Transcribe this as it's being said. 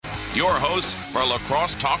Your host for La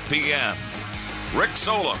Crosse Talk PM, Rick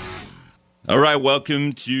Solem. All right,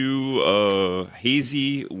 welcome to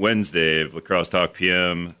Hazy Wednesday of La Crosse Talk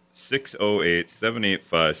PM,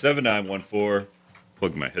 608-785-7914.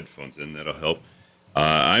 Plug my headphones in, that'll help.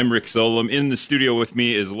 I'm Rick Solem. In the studio with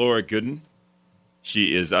me is Laura Godden.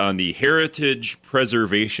 She is on the Heritage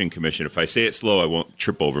Preservation Commission. If I say it slow, I won't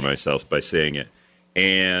trip over myself by saying it.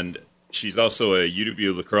 And she's also a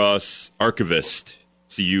UW-La Crosse archivist.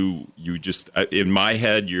 So you just, in my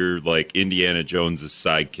head, you're like Indiana Jones'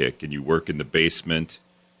 sidekick, and you work in the basement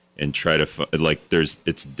and try to,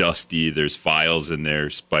 it's dusty, there's files in there,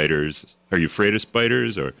 spiders. Are you afraid of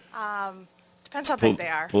spiders? Or Depends how big they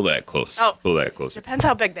are. Pull that close. Pull that closer. Depends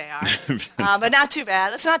how big they are. But not too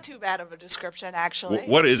bad. That's not too bad of a description, actually.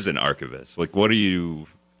 What is an archivist? Like, what do you...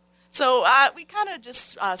 So we kind of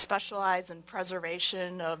just specialize in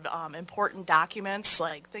preservation of important documents,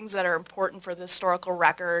 like things that are important for the historical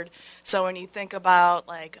record. So when you think about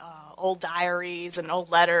like old diaries and old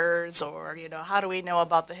letters, or how do we know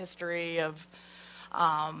about the history of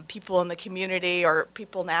people in the community or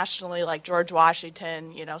people nationally, like George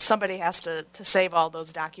Washington, somebody has to save all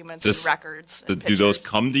those documents and records. And do those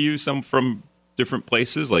come to you from different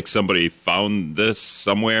places? Like somebody found this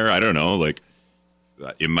somewhere? I don't know, like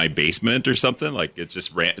in my basement or something? Like it's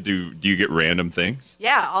just do you get random things?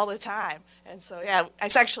 Yeah, all the time. And so, I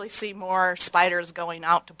actually see more spiders going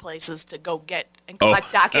out to places to go get and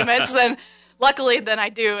collect documents than I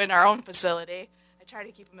do in our own facility. I try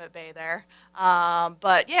to keep them at bay there.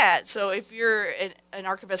 So if you're an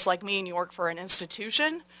archivist like me and you work for an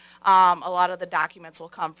institution, a lot of the documents will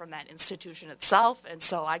come from that institution itself, and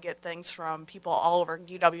so I get things from people all over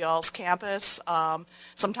UWL's campus.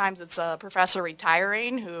 Sometimes it's a professor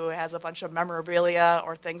retiring who has a bunch of memorabilia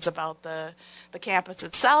or things about the campus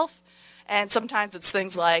itself, and sometimes it's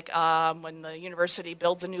things like when the university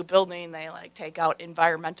builds a new building, they take out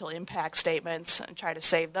environmental impact statements and try to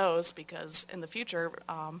save those because in the future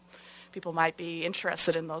people might be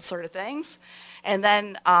interested in those sort of things. And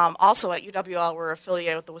then also at UWL, we're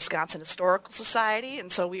affiliated with the Wisconsin Historical Society,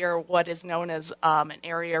 and so we are what is known as an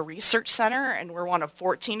area research center, and we're one of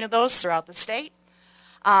 14 of those throughout the state.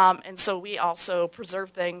 And so we also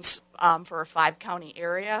preserve things for a 5-county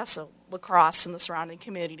area, so La Crosse and the surrounding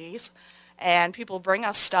communities. And people bring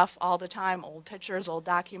us stuff all the time, old pictures, old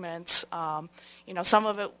documents. Some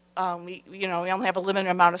of it, we only have a limited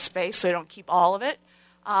amount of space, so we don't keep all of it.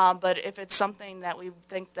 But if it's something that we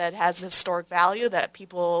think that has historic value that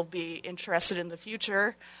people will be interested in the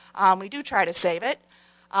future, we do try to save it.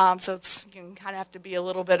 So you can kind of have to be a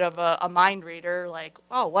little bit of a mind reader, like,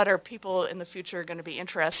 what are people in the future going to be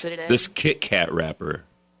interested in? This Kit Kat wrapper.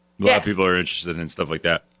 A lot of people are interested in stuff like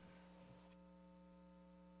that.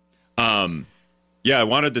 I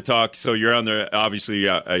wanted to talk. So you're on the, obviously,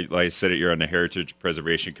 like I said, you're on the Heritage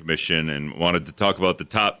Preservation Commission, and wanted to talk about the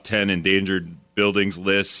top 10 endangered buildings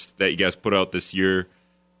list that you guys put out this year.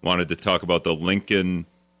 Wanted to talk about the Lincoln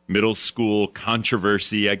Middle School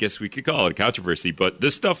controversy. I guess we could call it a controversy, but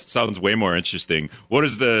this stuff sounds way more interesting. What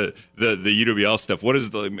is the UWL stuff? What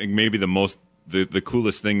is maybe the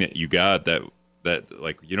coolest thing that you got that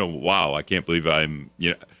wow, I can't believe I'm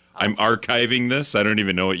archiving this. I don't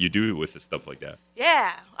even know what you do with this stuff like that.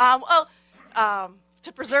 Yeah.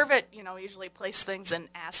 To preserve it, we usually place things in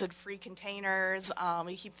acid-free containers.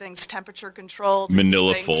 We keep things temperature controlled.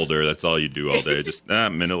 Manila folder. That's all you do all day. Just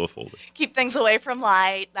Manila folder. Keep things away from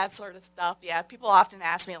light, that sort of stuff. Yeah, people often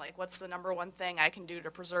ask me, what's the number one thing I can do to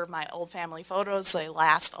preserve my old family photos so they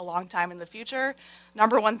last a long time in the future?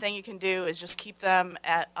 Number one thing you can do is just keep them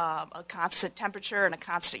at a constant temperature and a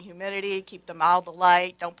constant humidity. Keep them out of the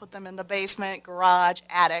light. Don't put them in the basement, garage,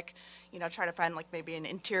 attic. Try to find maybe an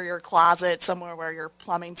interior closet somewhere where your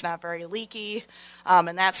plumbing's not very leaky,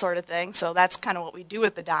 and that sort of thing. So that's kind of what we do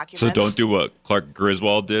with the documents. So don't do what Clark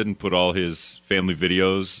Griswold did and put all his family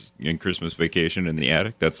videos in Christmas Vacation in the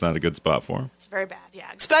attic. That's not a good spot for him. It's very bad,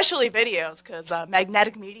 yeah. Especially videos, because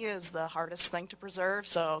magnetic media is the hardest thing to preserve.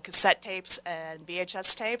 So cassette tapes and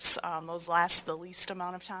VHS tapes, those last the least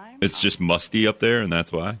amount of time. It's just musty up there, and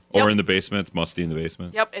that's why? Yep. Or in the basement, it's musty in the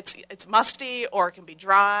basement? Yep, it's musty, or it can be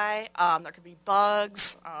dry. There could be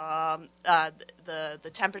bugs.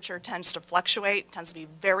 The temperature tends to fluctuate. It tends to be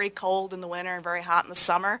very cold in the winter and very hot in the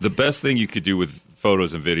summer. The best thing you could do with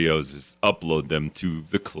photos and videos is upload them to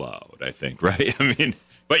the cloud, I think, right? I mean,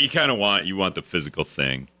 but you want the physical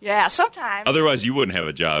thing. Yeah, sometimes. Otherwise, you wouldn't have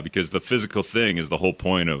a job, because the physical thing is the whole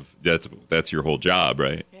point of that's your whole job,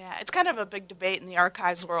 right? Yeah. Yeah, it's kind of a big debate in the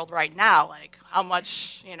archives world right now, like how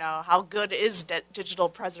much, how good is digital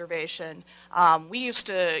preservation. We used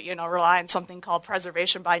to, rely on something called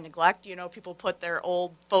preservation by neglect. People put their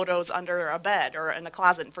old photos under a bed or in a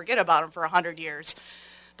closet and forget about them for 100 years.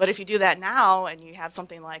 But if you do that now and you have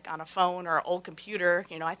something like on a phone or an old computer,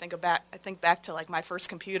 I think back to like my first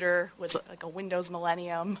computer was like a Windows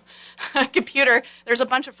Millennium computer. There's a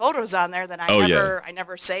bunch of photos on there that I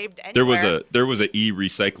never saved anywhere. There was a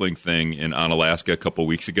e-recycling thing in Alaska a couple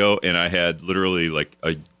weeks ago, and I had literally like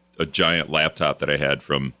a giant laptop that I had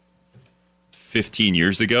from 15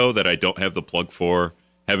 years ago that I don't have the plug for,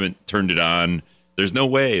 haven't turned it on. There's no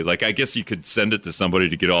way. Like, I guess you could send it to somebody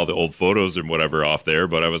to get all the old photos and whatever off there,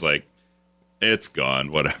 but I was like, it's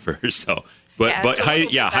gone, whatever. So,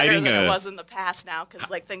 hiding than it was in the past now, because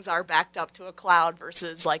like things are backed up to a cloud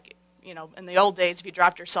versus like in the old days, if you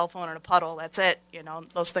dropped your cell phone in a puddle, that's it.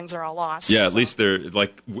 Those things are all lost. Yeah, at least they're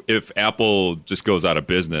like, if Apple just goes out of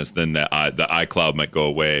business, then the iCloud might go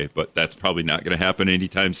away, but that's probably not going to happen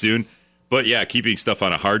anytime soon. But yeah, keeping stuff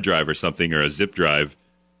on a hard drive or something or a zip drive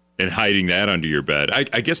and hiding that under your bed.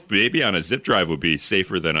 I guess maybe on a zip drive would be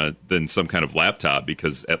safer than some kind of laptop,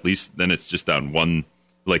 because at least then it's just on one,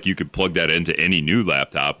 like you could plug that into any new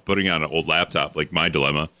laptop. Putting on an old laptop, like my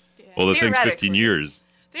dilemma, well, the thing's 15 years.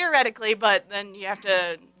 Theoretically, but then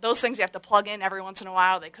those things you have to plug in every once in a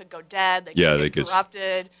while. They could go dead, they could get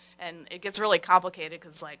corrupted, and it gets really complicated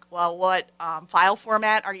because what file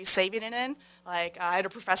format are you saving it in? Like, I had a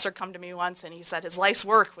professor come to me once, and he said his life's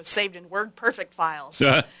work was saved in WordPerfect files.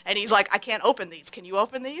 And he's like, I can't open these. Can you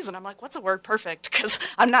open these? And I'm like, what's a WordPerfect? Because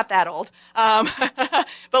I'm not that old.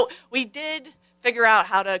 But we did figure out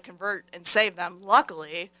how to convert and save them,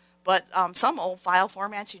 luckily. But some old file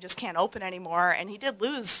formats you just can't open anymore. And he did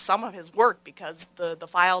lose some of his work because the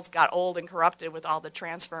files got old and corrupted with all the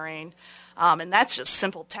transferring. And that's just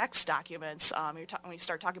simple text documents. When you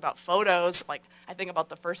start talking about photos, like I think about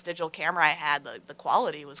the first digital camera I had, the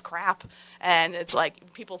quality was crap. And it's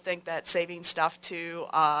like people think that saving stuff to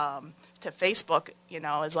Facebook,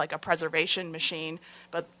 is like a preservation machine.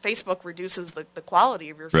 But Facebook reduces the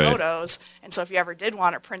quality of your photos. And so if you ever did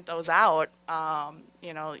want to print those out,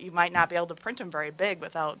 you might not be able to print them very big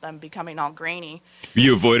without them becoming all grainy.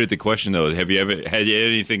 You avoided the question, though. Have you ever had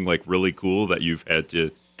anything like really cool that you've had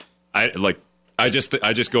to... I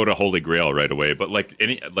just go to Holy Grail right away, but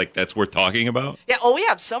that's worth talking about. Yeah, we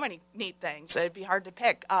have so many neat things. It'd be hard to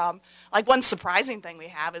pick. Like one surprising thing we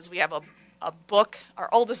have is we have a book. Our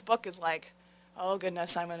oldest book is like, oh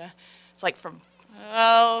goodness, it's like from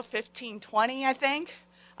 1520, I think.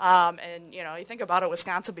 And you think about it,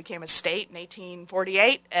 Wisconsin became a state in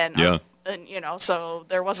 1848, and so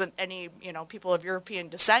there wasn't any people of European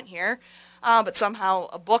descent here. But somehow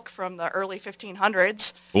a book from the early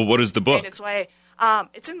 1500s. Well, what is the book? Made its way.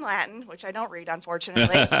 It's in Latin, which I don't read,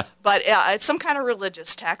 unfortunately. But it's some kind of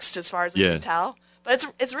religious text, as far as I can tell. But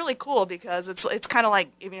it's really cool because it's kind of like,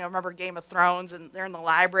 remember Game of Thrones, and they're in the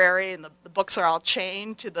library, and the books are all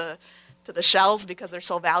chained to the shelves because they're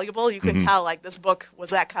so valuable. You can tell like this book was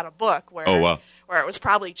that kind of book where it was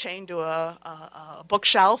probably chained to a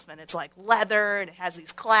bookshelf, and it's like leather, and it has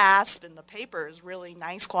these clasps, and the paper is really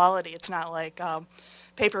nice quality. It's not like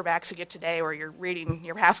paperbacks you get today where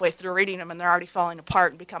you're halfway through reading them and they're already falling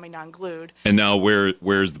apart and becoming unglued. And now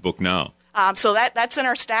where's the book now? So that's in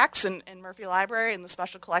our stacks in Murphy Library in the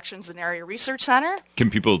Special Collections and Area Research Center. Can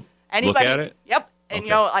people look at it? Yep. And,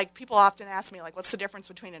 people often ask me, like, what's the difference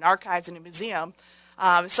between an archives and a museum?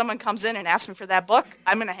 If someone comes in and asks me for that book,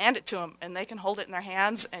 I'm going to hand it to them, and they can hold it in their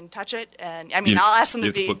hands and touch it. And, I'll ask them to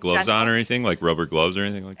be... Do you have to put gloves on or anything, like rubber gloves or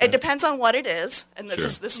anything like that? It depends on what it is. And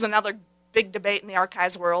this is another big debate in the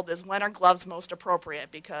archives world, is when are gloves most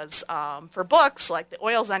appropriate? Because for books, like the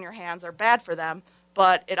oils on your hands are bad for them,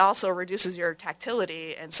 but it also reduces your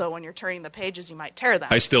tactility, and so when you're turning the pages, you might tear them.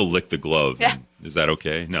 I still lick the glove. Yeah. Is that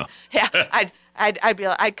okay? No. Yeah,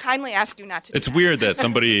 I'd kindly ask you not to do It's weird that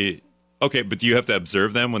somebody... Okay, but do you have to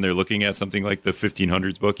observe them when they're looking at something like the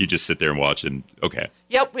 1500s book? You just sit there and watch and, okay.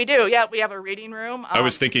 Yep, we do. Yeah, we have a reading room. I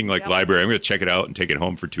was thinking library. I'm going to check it out and take it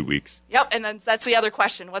home for 2 weeks. Yep, and then that's the other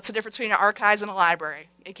question. What's the difference between an archives and a library?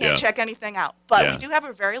 You can't check anything out. But we do have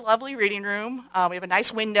a very lovely reading room. We have a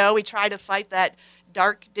nice window. We try to fight that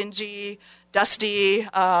dark, dingy, dusty,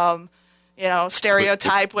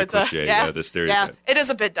 stereotype with the cliche, the stereotype. Yeah, it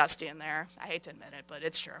is a bit dusty in there. I hate to admit it, but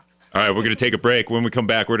it's true. All right, we're going to take a break. When we come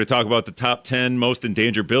back, we're going to talk about the top 10 most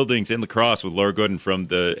endangered buildings in La Crosse with Laura Godden from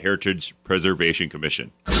the Heritage Preservation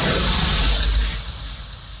Commission.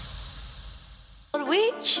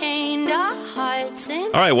 We chained our hearts in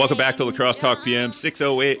All right, welcome back to La Crosse Talk PM.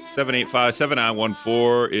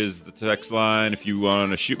 608-785-7914 is the text line. If you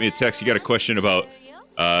want to shoot me a text, you got a question about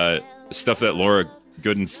stuff that Laura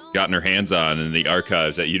Godden's gotten her hands on in the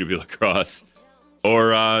archives at UW La Crosse, or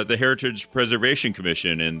the Heritage Preservation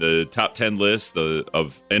Commission and the top 10 list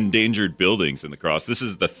of endangered buildings in La Crosse. This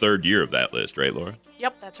is the third year of that list, right, Laura?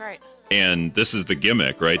 Yep, that's right. And this is the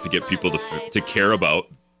gimmick, right, to get people to care about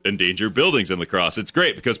endangered buildings in La Crosse. It's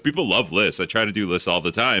great because people love lists. I try to do lists all the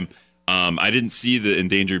time. I didn't see the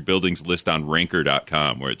endangered buildings list on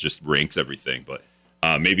ranker.com where it just ranks everything, but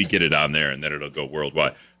maybe get it on there and then it'll go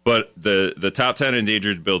worldwide. But the top 10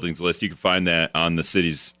 endangered buildings list, you can find that on the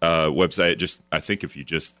city's website. I think if you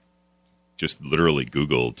just literally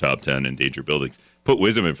Google top 10 endangered buildings, put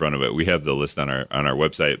Wisdom in front of it. We have the list on our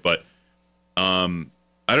website. But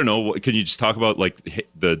I don't know. Can you just talk about like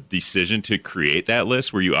the decision to create that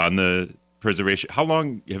list? Were you on the preservation? How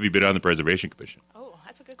long have you been on the Preservation Commission? Oh,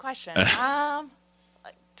 that's a good question. Like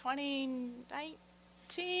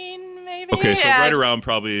 2019, maybe. Okay, so right around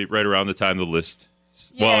the time the list.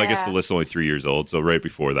 Yeah. Well, I guess the list's only 3 years old, so right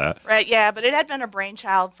before that. Right, yeah, but it had been a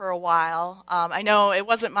brainchild for a while. I know it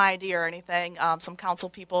wasn't my idea or anything. Some council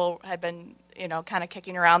people had been, kind of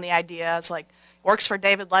kicking around the idea. It's like, works for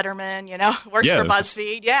David Letterman, works for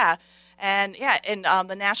BuzzFeed, yeah. And,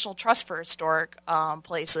 the National Trust for Historic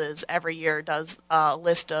Places every year does a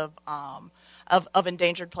list of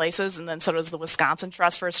endangered places, and then so does the Wisconsin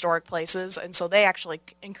Trust for Historic Places. And so they actually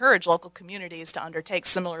encourage local communities to undertake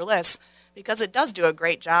similar lists because it does do a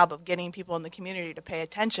great job of getting people in the community to pay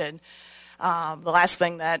attention. The last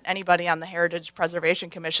thing that anybody on the Heritage Preservation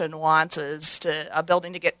Commission wants is a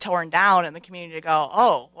building to get torn down and the community to go,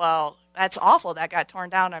 oh, well, that's awful that got torn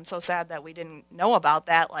down. I'm so sad that we didn't know about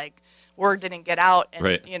that. Like, word didn't get out and,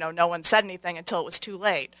 right. No one said anything until it was too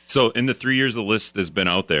late. So in the 3 years the list has been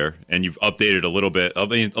out there and you've updated a little bit, I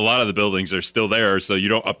mean, a lot of the buildings are still there, so you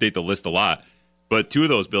don't update the list a lot. But two of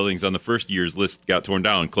those buildings on the first year's list got torn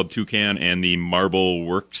down, Club Toucan and the Marble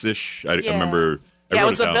Works-ish. I remember. Yeah, it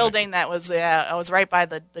was a building that was, I was right by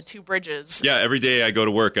the two bridges. Yeah, every day I go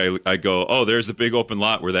to work, I go, oh, there's the big open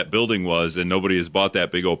lot where that building was, and nobody has bought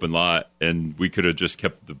that big open lot, and we could have just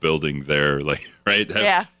kept the building there, like, right?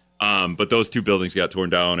 Yeah. But those two buildings got torn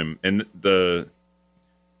down, and the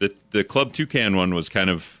Club Toucan one was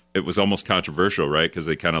it was almost controversial, right? Because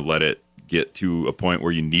they kind of let it get to a point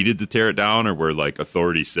where you needed to tear it down, or where like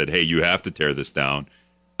authorities said, hey, you have to tear this down.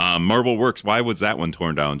 Marble Works, why was that one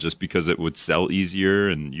torn down? Just because it would sell easier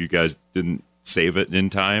and you guys didn't save it in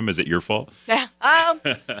time? Is it your fault? Yeah.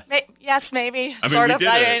 Yes, maybe. I mean, sort of.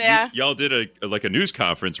 Y'all did a news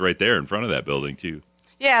conference right there in front of that building too.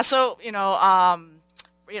 Yeah. So,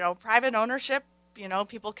 private ownership,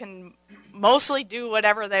 people can mostly do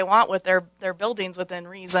whatever they want with their buildings within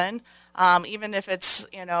reason. Even if it's,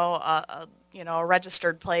 a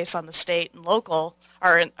registered place on the state and local,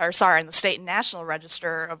 in the state and national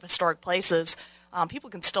register of historic places, people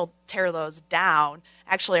can still tear those down.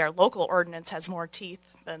 Actually, our local ordinance has more teeth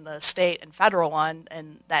than the state and federal one,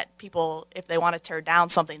 and that people, if they want to tear down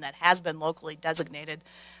something that has been locally designated,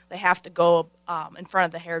 they have to go in front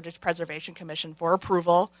of the Heritage Preservation Commission for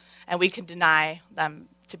approval, and we can deny them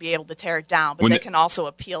to be able to tear it down, but they can also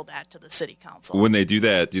appeal that to the city council. When they do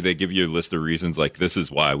that, do they give you a list of reasons like this is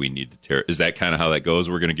why we need to tear it? Is that kind of how that goes?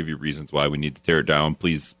 We're going to give you reasons why we need to tear it down.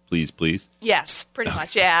 Please, please, please. Yes, pretty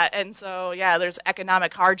much. Yeah. And so, there's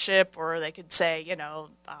economic hardship, or they could say,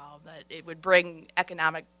 that it would bring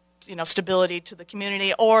economic, stability to the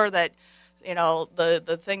community, or that,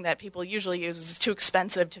 the thing that people usually use is too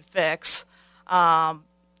expensive to fix. Now,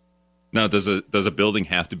 does a building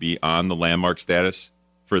have to be on the landmark status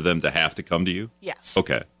for them to have to come to you? Yes.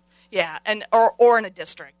 Okay. Yeah, and or in a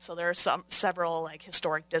district. So there are several like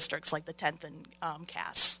historic districts, like the 10th and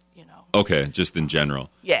Cass. Okay, just in general.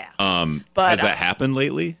 Yeah. But has that happened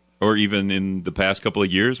lately, or even in the past couple of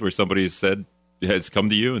years, where somebody has come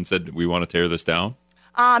to you and said, "We want to tear this down"?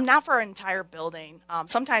 Not for an entire building.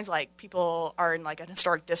 Sometimes, like, people are in like an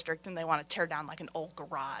historic district and they want to tear down like an old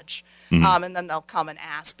garage, and then they'll come and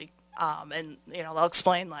ask. And they'll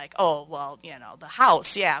explain like, oh, well, the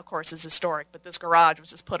house, yeah, of course, is historic, but this garage was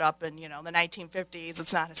just put up in the 1950s.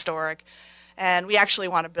 It's not historic, and we actually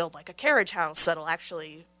want to build like a carriage house that'll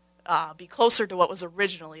actually be closer to what was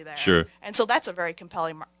originally there. Sure. And so that's a very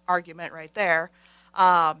compelling argument right there.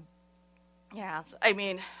 When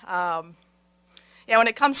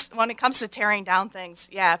it comes to tearing down things,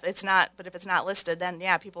 yeah, if it's not listed, then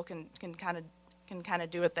yeah, people can kind of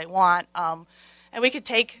do what they want. And we could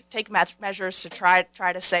take measures to try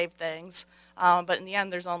to save things, but in the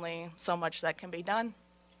end, there's only so much that can be done.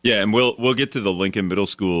 Yeah, and we'll get to the Lincoln Middle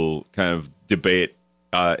School kind of debate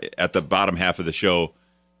at the bottom half of the show,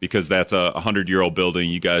 because that's a 100-year-old building.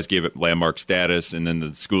 You guys gave it landmark status, and then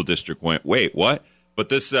the school district went, wait, what? But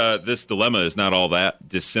this dilemma is not all that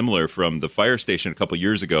dissimilar from the fire station a couple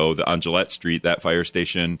years ago, on Gillette Street. That fire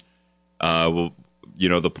station,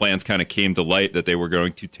 the plans kind of came to light that they were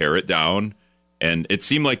going to tear it down, and it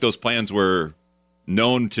seemed like those plans were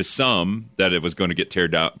known to some that it was going to get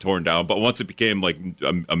torn down. But once it became like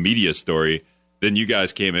a media story, then you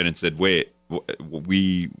guys came in and said, wait,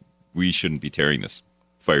 we shouldn't be tearing this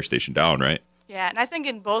fire station down, right? Yeah, and I think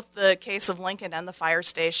in both the case of Lincoln and the fire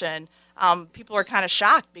station, people are kind of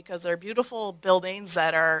shocked because they're beautiful buildings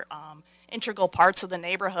that are integral parts of the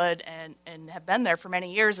neighborhood and have been there for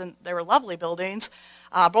many years, and they were lovely buildings.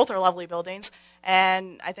 Both are lovely buildings,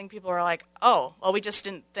 and I think people are like, oh, well, we just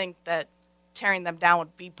didn't think that tearing them down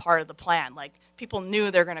would be part of the plan. Like, people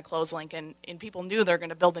knew they're going to close Lincoln, and people knew they're going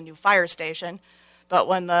to build a new fire station. But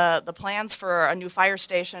when the plans for a new fire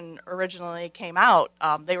station originally came out,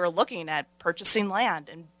 they were looking at purchasing land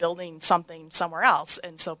and building something somewhere else.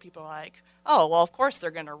 And so people are like, oh, well, of course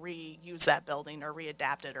they're going to reuse that building or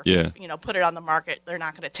readapt it or put it on the market. They're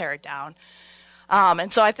not going to tear it down.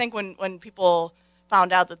 And so I think when people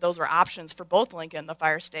found out that those were options for both Lincoln and the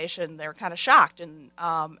fire station, they were kind of shocked. And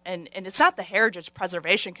it's not the Heritage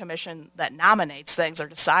Preservation Commission that nominates things or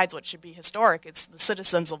decides what should be historic. It's the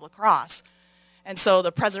citizens of La Crosse. And so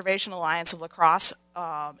the Preservation Alliance of La Crosse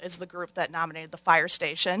is the group that nominated the fire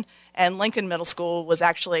station, and Lincoln Middle School was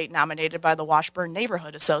actually nominated by the Washburn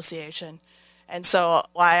Neighborhood Association. And so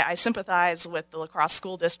why I sympathize with the La Crosse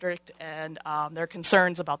School District and their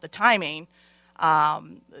concerns about the timing.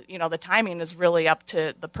 The timing is really up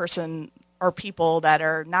to the person or people that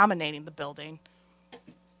are nominating the building.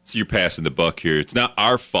 So you're passing the buck here. It's not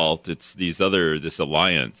our fault. It's this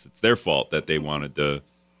alliance. It's their fault that they wanted the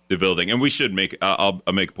building. And we should I'll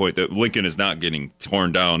make a point that Lincoln is not getting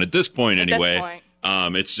torn down at this point anyway.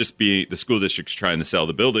 It's just the school district's trying to sell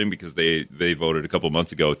the building because they voted a couple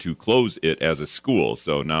months ago to close it as a school.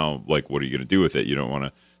 So now, like, what are you going to do with it? You don't want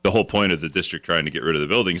to. The whole point of the district trying to get rid of the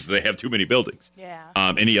buildings is they have too many buildings. Yeah.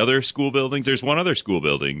 Any other school buildings? There's one other school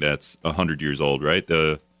building that's 100 years old, right?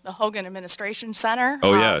 The Hogan Administration Center.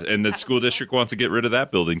 Oh, yeah. And the school district wants to get rid of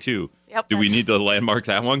that building, too. Yep. Do we need to landmark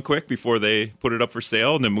that one quick before they put it up for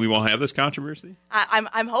sale, and then we won't have this controversy?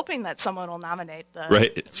 I'm hoping that someone will nominate the...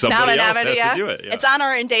 Right. Somebody else has to do it. Yeah. It's on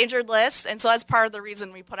our endangered list, and so that's part of the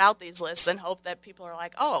reason we put out these lists and hope that people are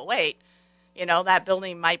like, oh, wait, that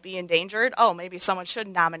building might be endangered. Oh, maybe someone should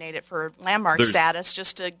nominate it for landmark status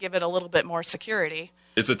just to give it a little bit more security.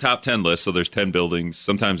 It's a top 10 list, so there's 10 buildings.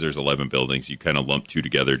 Sometimes there's 11 buildings. You kind of lump two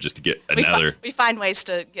together just to get another. We find ways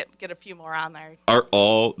to get a few more on there. Are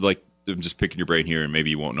all, like, I'm just picking your brain here, and maybe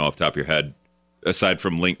you won't know off the top of your head, aside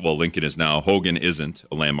from Lincoln is now, Hogan isn't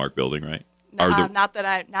a landmark building, right? No,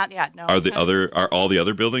 not yet, no. Are all the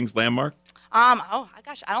other buildings landmarked?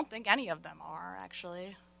 Gosh, I don't think any of them are,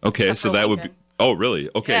 actually. Okay, so that would be... Oh, really?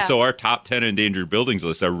 Okay, yeah. So our top 10 endangered buildings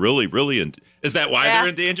list are really, really... Is that why they're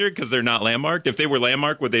endangered? Because they're not landmarked? If they were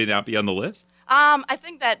landmarked, would they not be on the list? I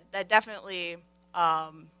think that definitely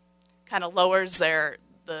kind of lowers the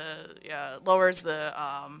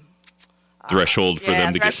threshold for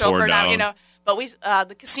them to get torn down. But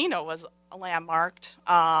the casino was landmarked,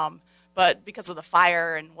 but because of the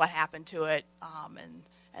fire and what happened to it,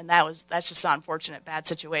 and that's just an unfortunate bad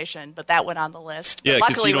situation. But that went on the list. But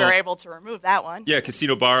luckily, we were able to remove that one. Yeah,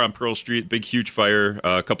 Casino Bar on Pearl Street, big huge fire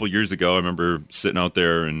a couple years ago. I remember sitting out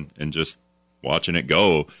there and just watching it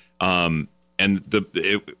go.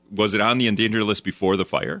 Was it on the endangered list before the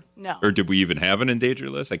fire? No. Or did we even have an endangered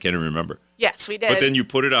list? I can't even remember. Yes, we did. But then you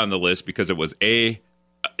put it on the list because it was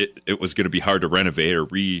it was going to be hard to renovate or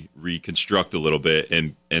reconstruct a little bit,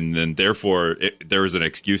 and then therefore there was an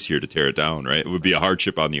excuse here to tear it down, right? It would be a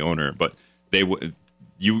hardship on the owner, but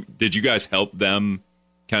did you guys help them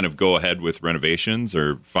kind of go ahead with renovations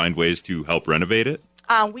or find ways to help renovate it?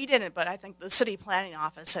 We didn't, but I think the city planning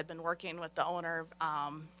office had been working with the owner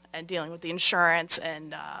and dealing with the insurance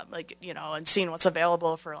and and seeing what's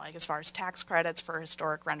available for as far as tax credits for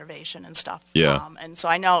historic renovation and stuff. Yeah. And so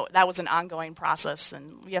I know that was an ongoing process,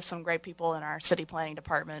 and we have some great people in our city planning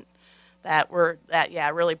department that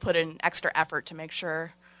really put in extra effort to make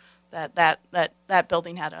sure that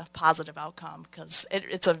building had a positive outcome, because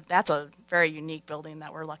that's a very unique building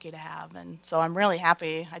that we're lucky to have. And so I'm really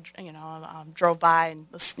happy. I drove by and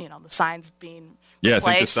the signs being replaced.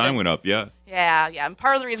 I think the sign went up. Yeah. And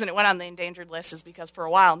part of the reason it went on the endangered list is because for a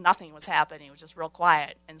while nothing was happening. It was just real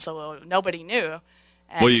quiet, and so nobody knew.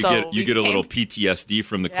 And you get a little PTSD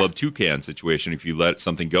from the Club Toucan situation. If you let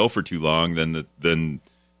something go for too long, then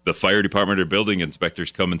the fire department or building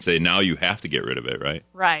inspectors come and say, now you have to get rid of it, right?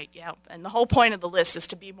 Right, yeah. And the whole point of the list is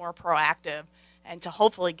to be more proactive and to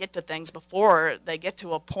hopefully get to things before they get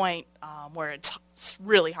to a point where it's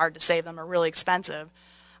really hard to save them or really expensive,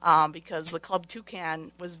 because the Club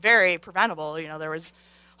Toucan was very preventable. There was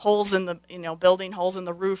holes in the building, holes in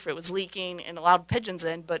the roof. It was leaking and allowed pigeons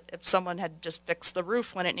in. But if someone had just fixed the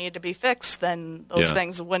roof when it needed to be fixed, then those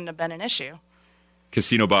things wouldn't have been an issue.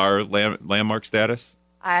 Casino bar landmark status?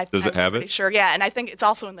 Does it have it? Sure, yeah, and I think it's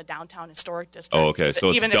also in the downtown historic district. Oh, okay, so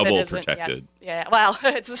it's even double if it isn't protected. Yeah, well,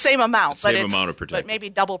 it's the same amount, Same amount of protection, but maybe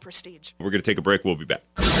double prestige. We're going to take a break. We'll be back.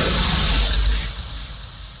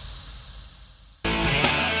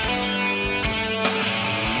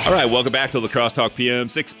 All right, welcome back to La Crosse Talk PM.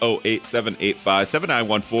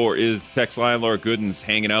 608-785-7914 is the text line. Laura Gooden's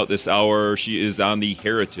hanging out this hour. She is on the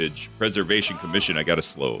Heritage Preservation Commission. I got to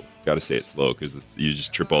say it slow because you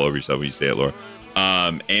just trip all over yourself when you say it, Laura.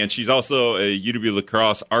 And she's also a UW La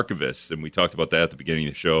Crosse archivist, and we talked about that at the beginning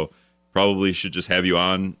of the show. Probably should just have you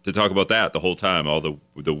on to talk about that the whole time, all the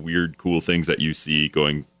weird, cool things that you see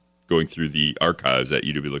going through the archives at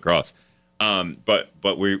UW La Crosse.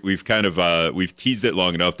 But we've kind of we've teased it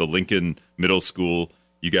long enough. The Lincoln Middle School,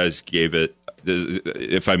 you guys gave it.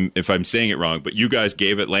 If I'm saying it wrong, but you guys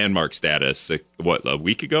gave it landmark status. A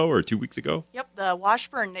week ago or 2 weeks ago? Yep, the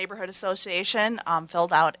Washburn Neighborhood Association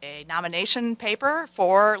filled out a nomination paper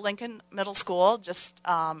for Lincoln Middle School, just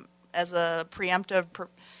as a preemptive,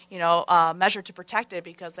 measure to protect it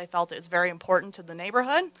because they felt it was very important to the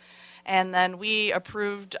neighborhood. And then we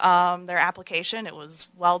approved their application. It was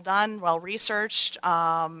well done, well researched,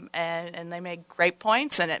 and they made great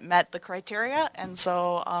points, and it met the criteria. And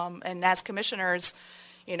so, and as commissioners,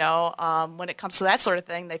 when it comes to that sort of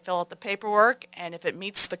thing, they fill out the paperwork, and if it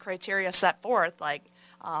meets the criteria set forth,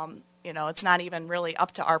 it's not even really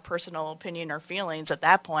up to our personal opinion or feelings at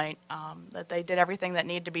that point, that they did everything that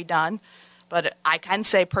needed to be done. But I can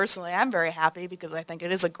say personally, I'm very happy because I think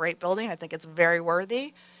it is a great building. I think it's very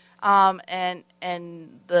worthy. There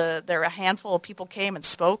were a handful of people came and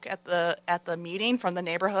spoke at the meeting from the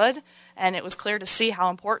neighborhood, and it was clear to see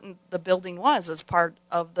how important the building was as part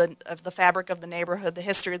of the fabric of the neighborhood, the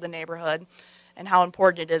history of the neighborhood, and how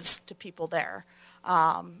important it is to people there.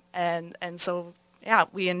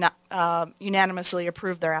 We unanimously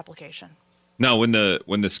approved their application. Now, when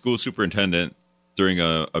the school superintendent during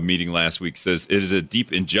a meeting last week says it is a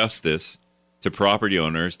deep injustice to property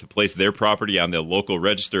owners to place their property on the local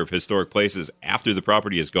register of historic places after the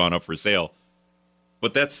property has gone up for sale.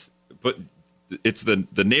 But it's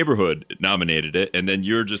the neighborhood nominated it, and then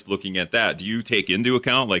you're just looking at that. Do you take into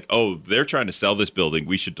account, they're trying to sell this building,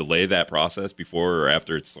 we should delay that process before or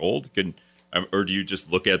after it's sold? Or do you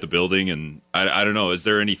just look at the building and, I don't know, is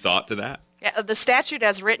there any thought to that? Yeah, the statute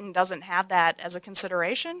as written doesn't have that as a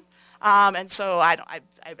consideration. And so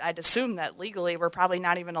I'd assume that legally we're probably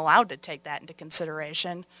not even allowed to take that into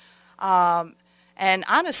consideration. And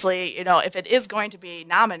honestly, if it is going to be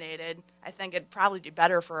nominated, I think it'd probably be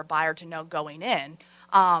better for a buyer to know going in.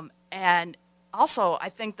 And also, I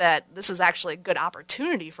think that this is actually a good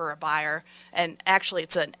opportunity for a buyer, and actually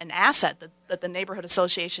it's an asset that the neighborhood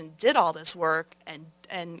association did all this work, and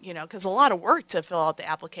because a lot of work to fill out the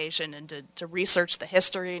application and to research the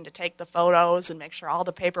history and to take the photos and make sure all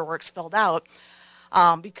the paperwork's filled out,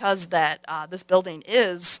 because this building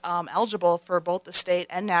is eligible for both the state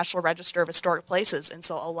and National Register of Historic Places, and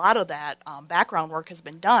so a lot of that background work has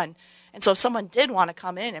been done. And so if someone did want to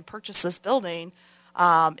come in and purchase this building,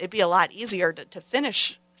 it'd be a lot easier to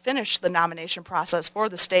finish the nomination process for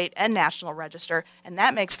the state and national register, and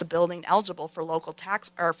that makes the building eligible for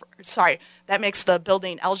that makes the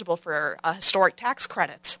building eligible for historic tax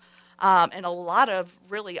credits. And a lot of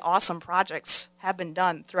really awesome projects have been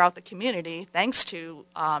done throughout the community thanks to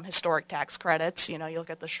historic tax credits. You look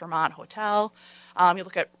at the Shermont Hotel, you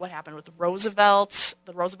look at what happened with the Roosevelt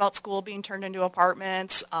School being turned into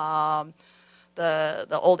apartments,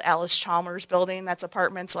 the old Alice Chalmers building, that's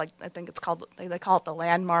apartments, I think it's called, they call it the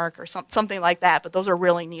Landmark or something like that, but those are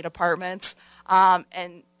really neat apartments.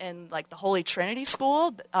 And like the Holy Trinity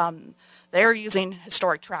School, they're using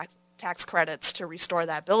historic tax credits to restore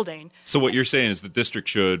that building. So what you're saying is the district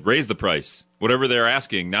should raise the price, whatever they're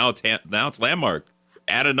asking. Now it's Landmark.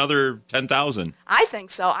 Add another $10,000. I think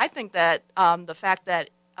so. I think that the fact that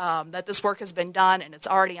this work has been done and it's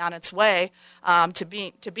already on its way to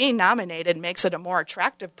being nominated makes it a more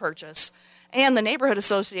attractive purchase. And the neighborhood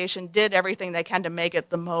association did everything they can to make it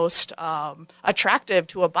the most attractive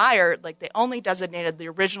to a buyer. Like, they only designated the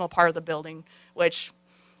original part of the building, which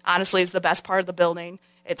honestly is the best part of the building.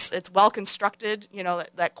 It's well constructed.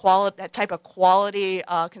 That type of quality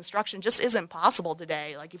construction just isn't possible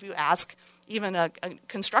today. Like if you ask even a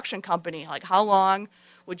construction company, like how long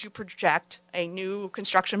would you project a new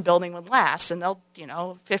construction building would last? And they'll,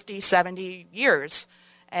 50, 70 years,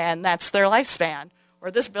 and that's their lifespan.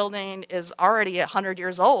 Where this building is already 100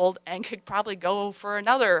 years old and could probably go for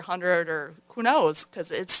another 100 or who knows, because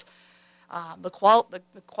it's the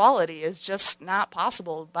quality is just not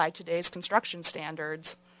possible by today's construction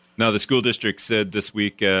standards. Now, the school district said this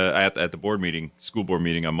week at the school board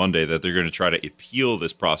meeting on Monday, that they're going to try to appeal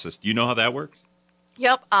this process. Do you know how that works?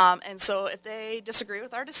 Yep. And so if they disagree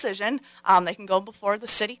with our decision, they can go before the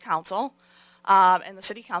city council, and the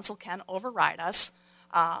city council can override us.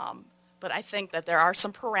 But I think that there are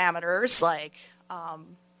some parameters, like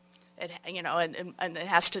and it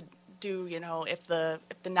has to do, if the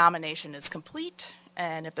nomination is complete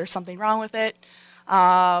and if there's something wrong with it.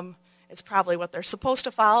 It's probably what they're supposed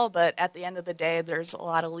to follow, but at the end of the day, there's a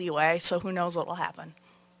lot of leeway, so who knows what will happen.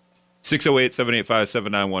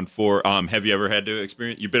 608-785-7914. Have you ever had to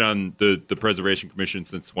experience? You've been on the Preservation Commission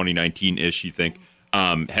since 2019-ish, you think.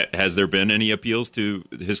 Has there been any appeals to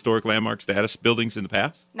historic landmark status buildings in the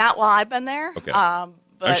past? Not while I've been there. Okay. But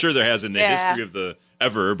I'm sure there has in the history of the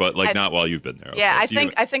ever, but not while you've been there. Yeah,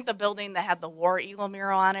 okay. I think the building that had the War Eagle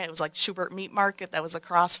mural on it, it was like Schubert Meat Market that was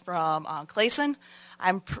across from Clayson.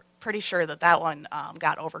 I'm pretty sure that one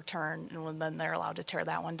got overturned, and then they're allowed to tear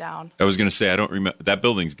that one down. I was going to say, I don't remember. That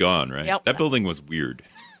building's gone, right? Yep. That building was weird.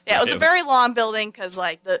 Yeah, it was a very long building because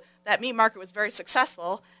that meat market was very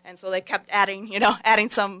successful, and so they kept adding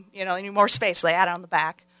some, any more space. They added on the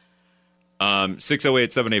back.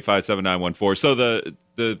 608-785-7914. So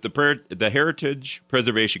the Heritage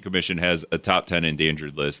Preservation Commission has a top 10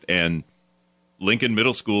 endangered list, and Lincoln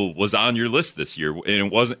Middle School was on your list this year,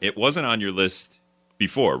 and it wasn't on your list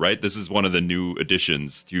before, right? This is one of the new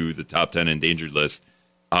additions to the top 10 endangered list.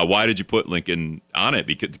 Why did you put Lincoln on it?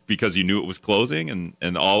 Because you knew it was closing and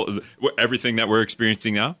everything that we're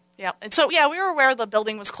experiencing now? Yeah, and so we were aware the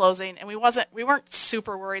building was closing, and we weren't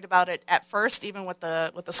super worried about it at first, even with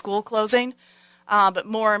the school closing. But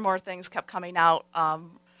more and more things kept coming out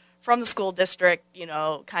from the school district,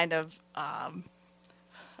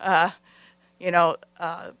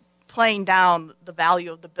 playing down the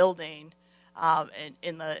value of the building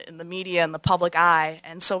in the media and the public eye,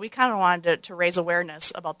 and so we kind of wanted to raise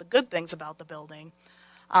awareness about the good things about the building.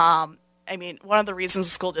 One of the reasons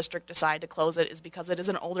the school district decided to close it is because it is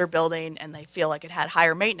an older building and they feel like it had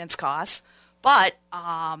higher maintenance costs. But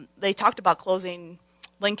they talked about closing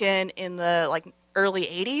Lincoln in the early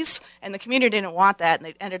 80s, and the community didn't want that, and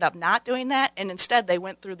they ended up not doing that. And instead, they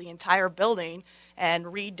went through the entire building and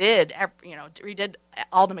redid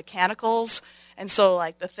all the mechanicals. And so,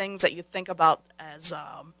 the things that you think about as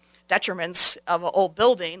detriments of an old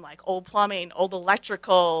building, like old plumbing, old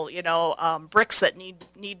electrical, bricks that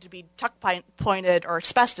need to be tuck pointed or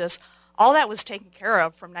asbestos, all that was taken care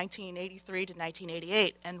of from 1983 to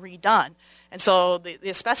 1988 and redone. And so the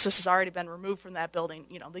asbestos has already been removed from that building.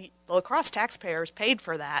 The La Crosse taxpayers paid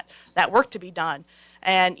for that work to be done.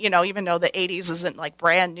 And, even though the 80s isn't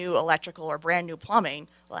brand new electrical or brand new plumbing,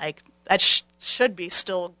 that should be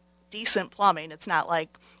still decent plumbing. It's not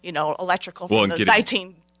electrical from the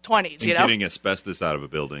 1920s. Getting asbestos out of a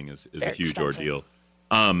building is a huge ordeal.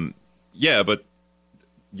 Yeah, but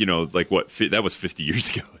that was 50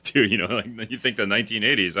 years ago too. You think the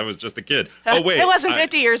 1980s? I was just a kid. Oh wait, it wasn't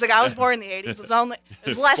 50 years ago. I was born in the 80s. It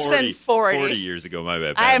was less than 40. 40 years ago. My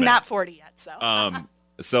bad. I am not 40 yet. So.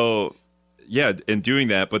 So yeah, in doing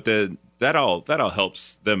that, but that all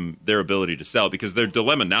helps their ability to sell, because their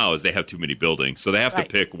dilemma now is they have too many buildings, so they have to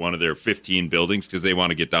pick one of their 15 buildings because they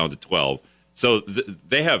want to get down to 12. So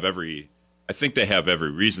they have every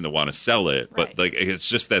reason to want to sell it, but it's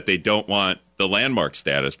just that they don't want the landmark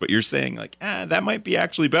status. But you're saying that might be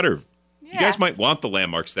actually better. Yeah. You guys might want the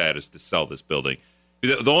landmark status to sell this building.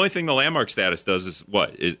 The only thing the landmark status does is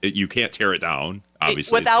what? You can't tear it down,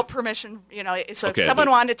 obviously. Without permission, So if someone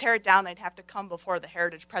wanted to tear it down, they'd have to come before the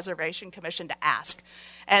Heritage Preservation Commission to ask.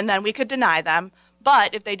 And then we could deny them.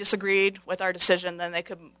 But if they disagreed with our decision, then they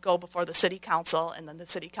could go before the city council, and then the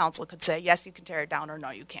city council could say, yes, you can tear it down, or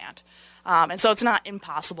no, you can't. And so it's not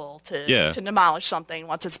impossible to demolish something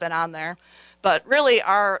once it's been on there. But really,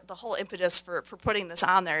 the whole impetus for putting this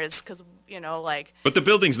on there is because, But the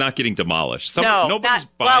building's not getting demolished. Nobody's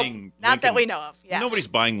buying. Not that we know of. Yes. Nobody's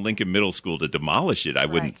buying Lincoln Middle School to demolish it. I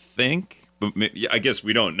wouldn't think. But I guess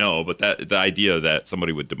we don't know. But the idea that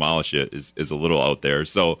somebody would demolish it is a little out there.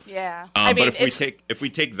 So yeah. But if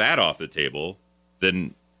we take that off the table,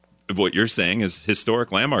 then what you're saying is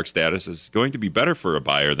historic landmark status is going to be better for a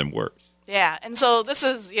buyer than worse. Yeah, and so this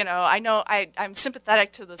is, I know I'm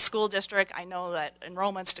sympathetic to the school district. I know that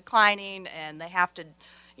enrollment's declining, and they have to,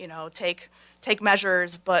 take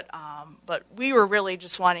measures. But we were really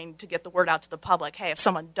just wanting to get the word out to the public. Hey, if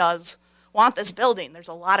someone does want this building, there's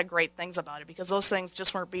a lot of great things about it, because those things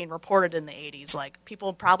just weren't being reported in the 80s. Like,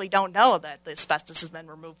 people probably don't know that the asbestos has been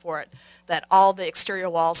removed for it, that all the exterior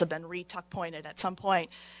walls have been re-tuck pointed at some point.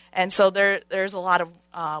 And so there's a lot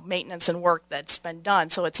of maintenance and work that's been done,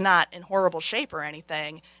 so it's not in horrible shape or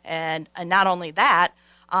anything. And not only that,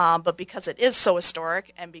 but because it is so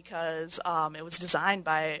historic, and because it was designed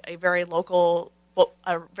by a very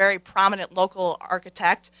prominent local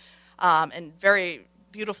architect, and very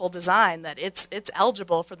beautiful design, that it's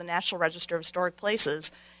eligible for the National Register of Historic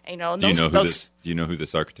Places. And, Do you know who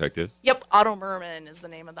this architect is? Yep, Otto Merman is the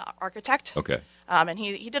name of the architect. Okay. And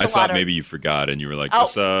he did a lot of... I thought maybe you forgot, and you were like,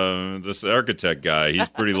 this architect guy, he's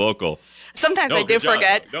pretty local. Sometimes I do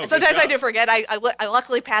forget. No, Sometimes I do forget. I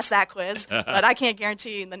luckily passed that quiz, but I can't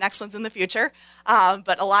guarantee the next one's in the future.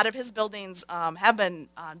 But a lot of his buildings have been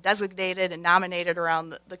designated and nominated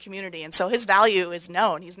around the community, and so his value is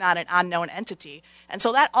known. He's not an unknown entity. And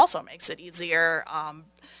so that also makes it easier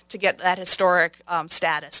to get that historic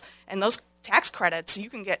status. And those tax credits, you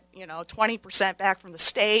can get 20% back from the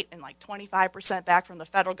state and like 25% back from the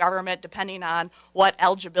federal government, depending on what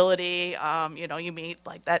eligibility you meet.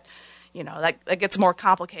 Like that, that gets more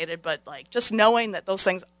complicated. But like, just knowing that those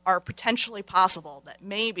things are potentially possible, that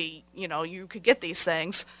maybe you could get these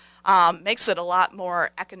things, makes it a lot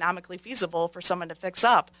more economically feasible for someone to fix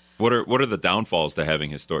up. What are the downfalls to having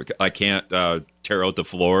historic? I can't tear out the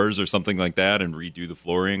floors or something like that and redo the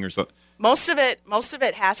flooring or something. Most of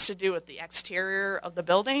it has to do with the exterior of the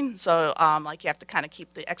building. So, like, you have to kind of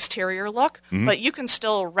keep the exterior look, but you can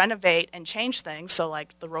still renovate and change things. So,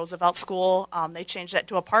 like the Roosevelt School, they changed that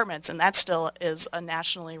to apartments, and that still is a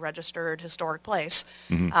nationally registered historic place.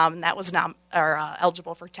 And that was not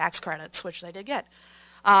eligible for tax credits, which they did get.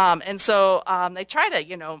 And so they try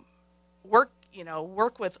to,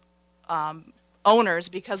 work with owners,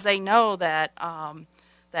 because they know that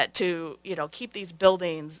that to keep these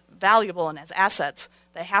buildings valuable and as assets,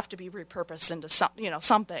 they have to be repurposed into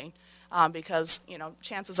something, because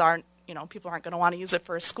chances are people aren't going to want to use it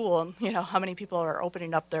for a school, and how many people are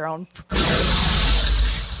opening up their own.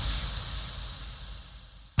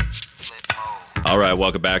 All right,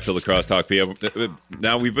 welcome back to La Crosse Talk PM.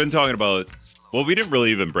 Now, we've been talking about, well, we didn't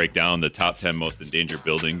really even break down the top 10 most endangered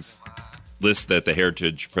buildings list that the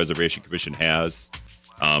Heritage Preservation Commission has.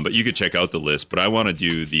 But you could check out the list. But I want to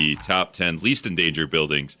do the top 10 least endangered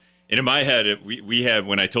buildings. And in my head, we had,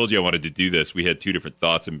 when I told you I wanted to do this, we had two different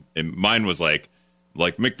thoughts. And mine was like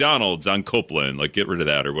McDonald's on Copeland, like get rid of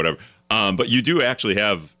that or whatever. But you do actually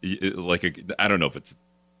have I don't know if it's a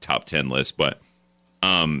top 10 list, but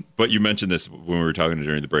you mentioned this when we were talking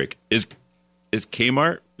during the break. Is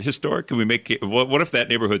Kmart historic? Can we make what if that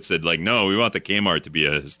neighborhood said like, no, we want the Kmart to be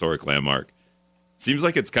a historic landmark? Seems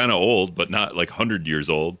like it's kind of old, but not like 100 years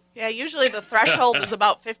old. Yeah, usually the threshold is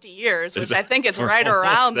about 50 years, which I think is right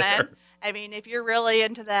around then. I mean, if you're really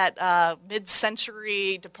into that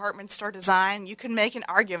mid-century department store design, you can make an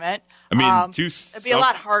argument. I mean, it'd be a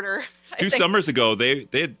lot harder. Two summers ago, they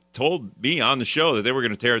had told me on the show that they were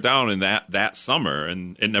going to tear it down in that summer,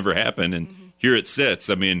 and it never happened. And here it sits.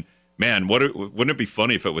 I mean, man, wouldn't it be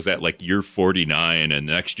funny if it was at like year 49, and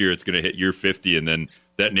next year it's going to hit year 50, and then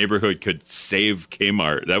that neighborhood could save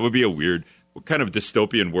Kmart? That would be a weird. What kind of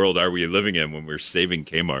dystopian world are we living in when we're saving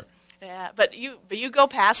Kmart? Yeah, but you go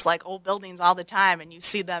past like old buildings all the time, and you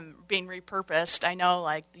see them being repurposed. I know,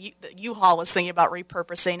 like the U-Haul was thinking about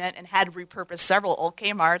repurposing it and had repurposed several old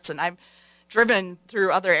Kmarts, and I've driven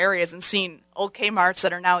through other areas and seen old Kmarts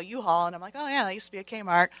that are now U-Haul, and I'm like, oh yeah, that used to be a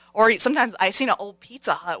Kmart. Or sometimes I seen an old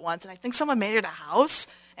Pizza Hut once, and I think someone made it a house,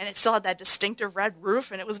 and it still had that distinctive red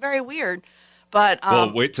roof, and it was very weird. But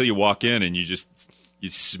well, wait till you walk in and you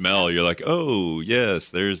smell. You're like, oh yes,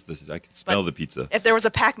 there's this. I can smell the pizza. If there was a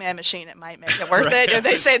Pac-Man machine, it might make it worth it. If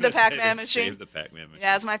they saved the Pac-Man machine. Save the Pac-Man machine.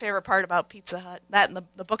 Yeah, that's my favorite part about Pizza Hut. That and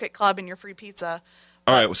the Book It Club and your free pizza.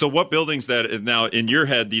 All right. So what buildings that now in your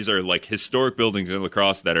head, these are like historic buildings in La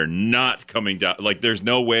Crosse that are not coming down? Like there's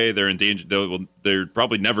no way they're endangered. They're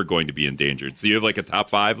probably never going to be endangered. So you have like a top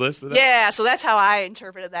 5 list of that? Yeah. So that's how I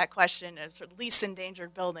interpreted that question, as for least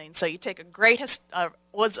endangered buildings. So you take a great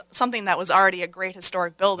was something that was already a great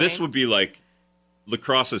historic building. This would be like La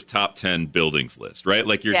Crosse's top 10 buildings list, right?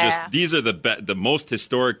 Like these are the most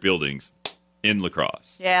historic buildings. in La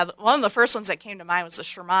Crosse. Yeah, one of the first ones that came to mind was the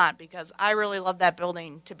Shermont, because I really loved that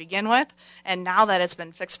building to begin with. And now that it's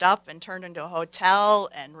been fixed up and turned into a hotel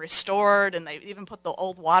and restored, and they even put the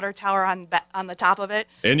old water tower on the top of it.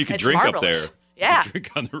 And you can it's drink marvelous. up there. Yeah. You can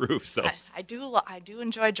drink on the roof. So I do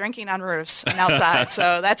enjoy drinking on roofs and outside.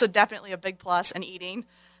 So that's definitely a big plus, and eating.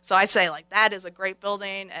 So I'd say that is a great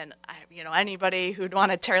building, and anybody who'd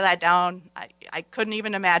want to tear that down, I couldn't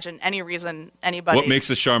even imagine any reason anybody. What makes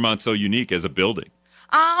the Charmant so unique as a building?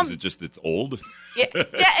 Is it just it's old? Yeah,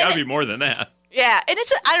 It's got to be more than that. Yeah, and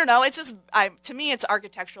it's I don't know. It's just to me, it's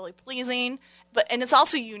architecturally pleasing, and it's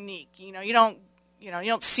also unique. You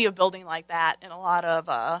don't see a building like that in a lot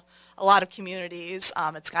of communities.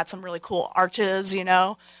 It's got some really cool arches.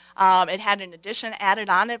 It had an addition added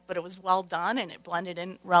on it, but it was well done, and it blended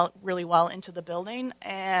in really well into the building.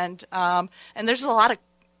 And there's a lot of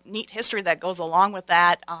neat history that goes along with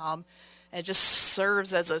that. It just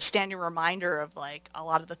serves as a standing reminder of a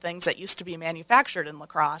lot of the things that used to be manufactured in La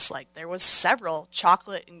Crosse. There was several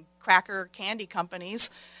chocolate and cracker candy companies,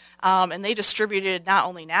 and they distributed not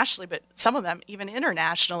only nationally, but some of them even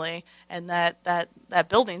internationally. And that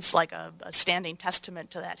building's like a standing testament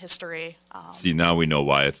to that history. See, now we know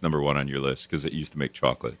why it's number one on your list, because it used to make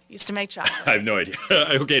chocolate. Used to make chocolate. I have no idea.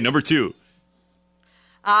 Okay, number two.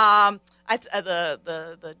 The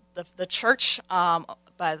church.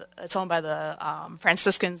 It's owned by the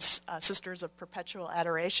Franciscans Sisters of Perpetual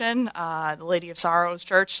Adoration, the Lady of Sorrows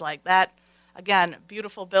Church, like that. Again,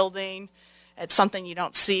 beautiful building. It's something you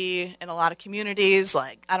don't see in a lot of communities.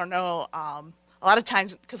 I don't know, a lot of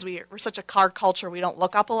times because we're such a car culture, we don't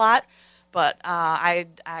look up a lot. But I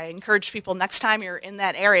encourage people next time you're in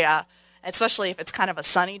that area, especially if it's kind of a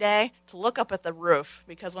sunny day, to look up at the roof,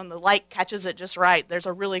 because when the light catches it just right, there's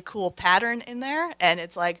a really cool pattern in there, and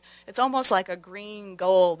it's almost like a green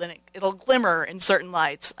gold, and it'll glimmer in certain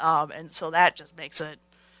lights, and so that just makes it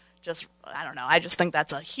I don't know, I just think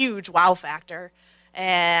that's a huge wow factor.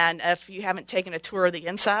 And if you haven't taken a tour of the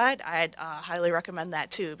inside, I'd highly recommend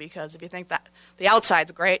that too, because if you think that the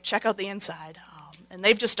outside's great, check out the inside, and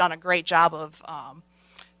they've just done a great job of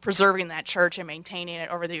preserving that church and maintaining it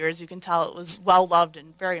over the years. You can tell it was well loved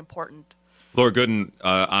and very important. Laura Godden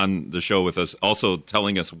on the show with us, also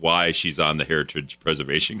telling us why she's on the Heritage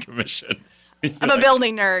Preservation Commission. I'm a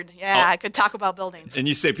building nerd. Yeah, I could talk about buildings. And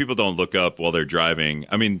you say people don't look up while they're driving.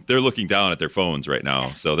 I mean, they're looking down at their phones right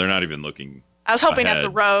now, so they're not even looking. I was hoping ahead. at the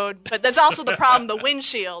road, but there's also the problem, the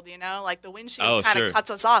windshield, the windshield kind of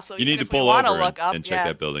cuts us off. So you need to pull over look up and check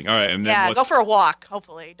that building. All right. And then go for a walk,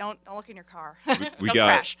 hopefully. Don't look in your car.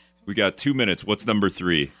 We got 2 minutes. What's number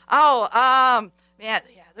 3? Man, yeah,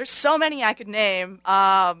 there's so many I could name.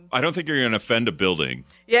 I don't think you're going to offend a building.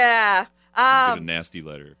 Yeah. Get a nasty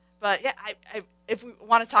letter. But yeah, if we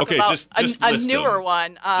want to talk about just a newer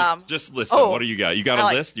one. Just list them. What do you got? You got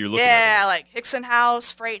a list? You're looking at it? Like Hickson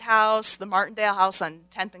House, Freight House, the Martindale House on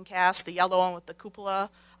 10th and Cass, the yellow one with the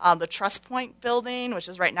cupola, the Truss Point building, which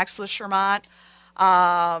is right next to the Shermont.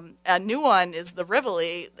 A new one is the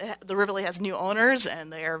Rivoli. The Rivoli has new owners,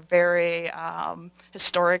 and they are very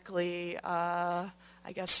historically, are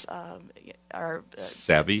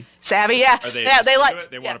savvy. Yeah. Are they? Yeah, they like.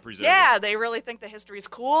 They want to preserve. Yeah, it? they really think the history is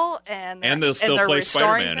cool, and they'll still play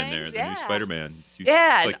Spider-Man in there. Things. The new Spider-Man.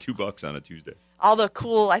 It's like $2 on a Tuesday. All the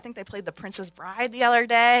cool. I think they played The Princess Bride the other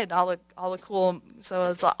day, and all the cool.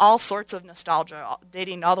 So it's all sorts of nostalgia,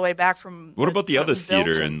 dating all the way back from. What about the other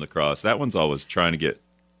theater in La Crosse? That one's always trying to get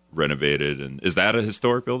renovated, and is that a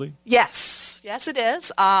historic building? Yes, it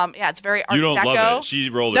is. It's very Art Deco. You don't love it. She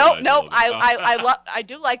rolled her eyes. Nope. I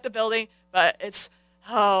do like the building, but it's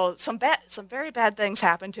some very bad things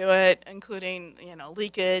happen to it, including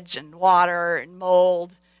leakage and water and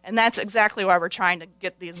mold. And that's exactly why we're trying to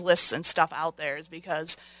get these lists and stuff out there, is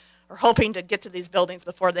because we're hoping to get to these buildings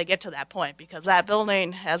before they get to that point, because that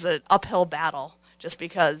building has an uphill battle just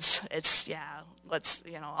because it's,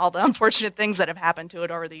 all the unfortunate things that have happened to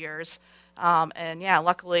it over the years.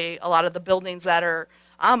 Luckily, a lot of the buildings that are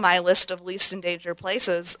on my list of least endangered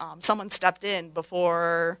places, someone stepped in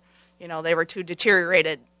before, they were too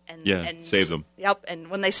deteriorated and saved them. Yep, and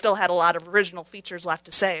when they still had a lot of original features left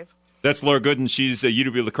to save. That's Laura Godden. She's a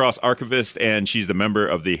UW La Crosse archivist, and she's a member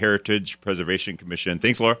of the Heritage Preservation Commission.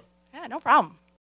 Thanks, Laura. Yeah, no problem.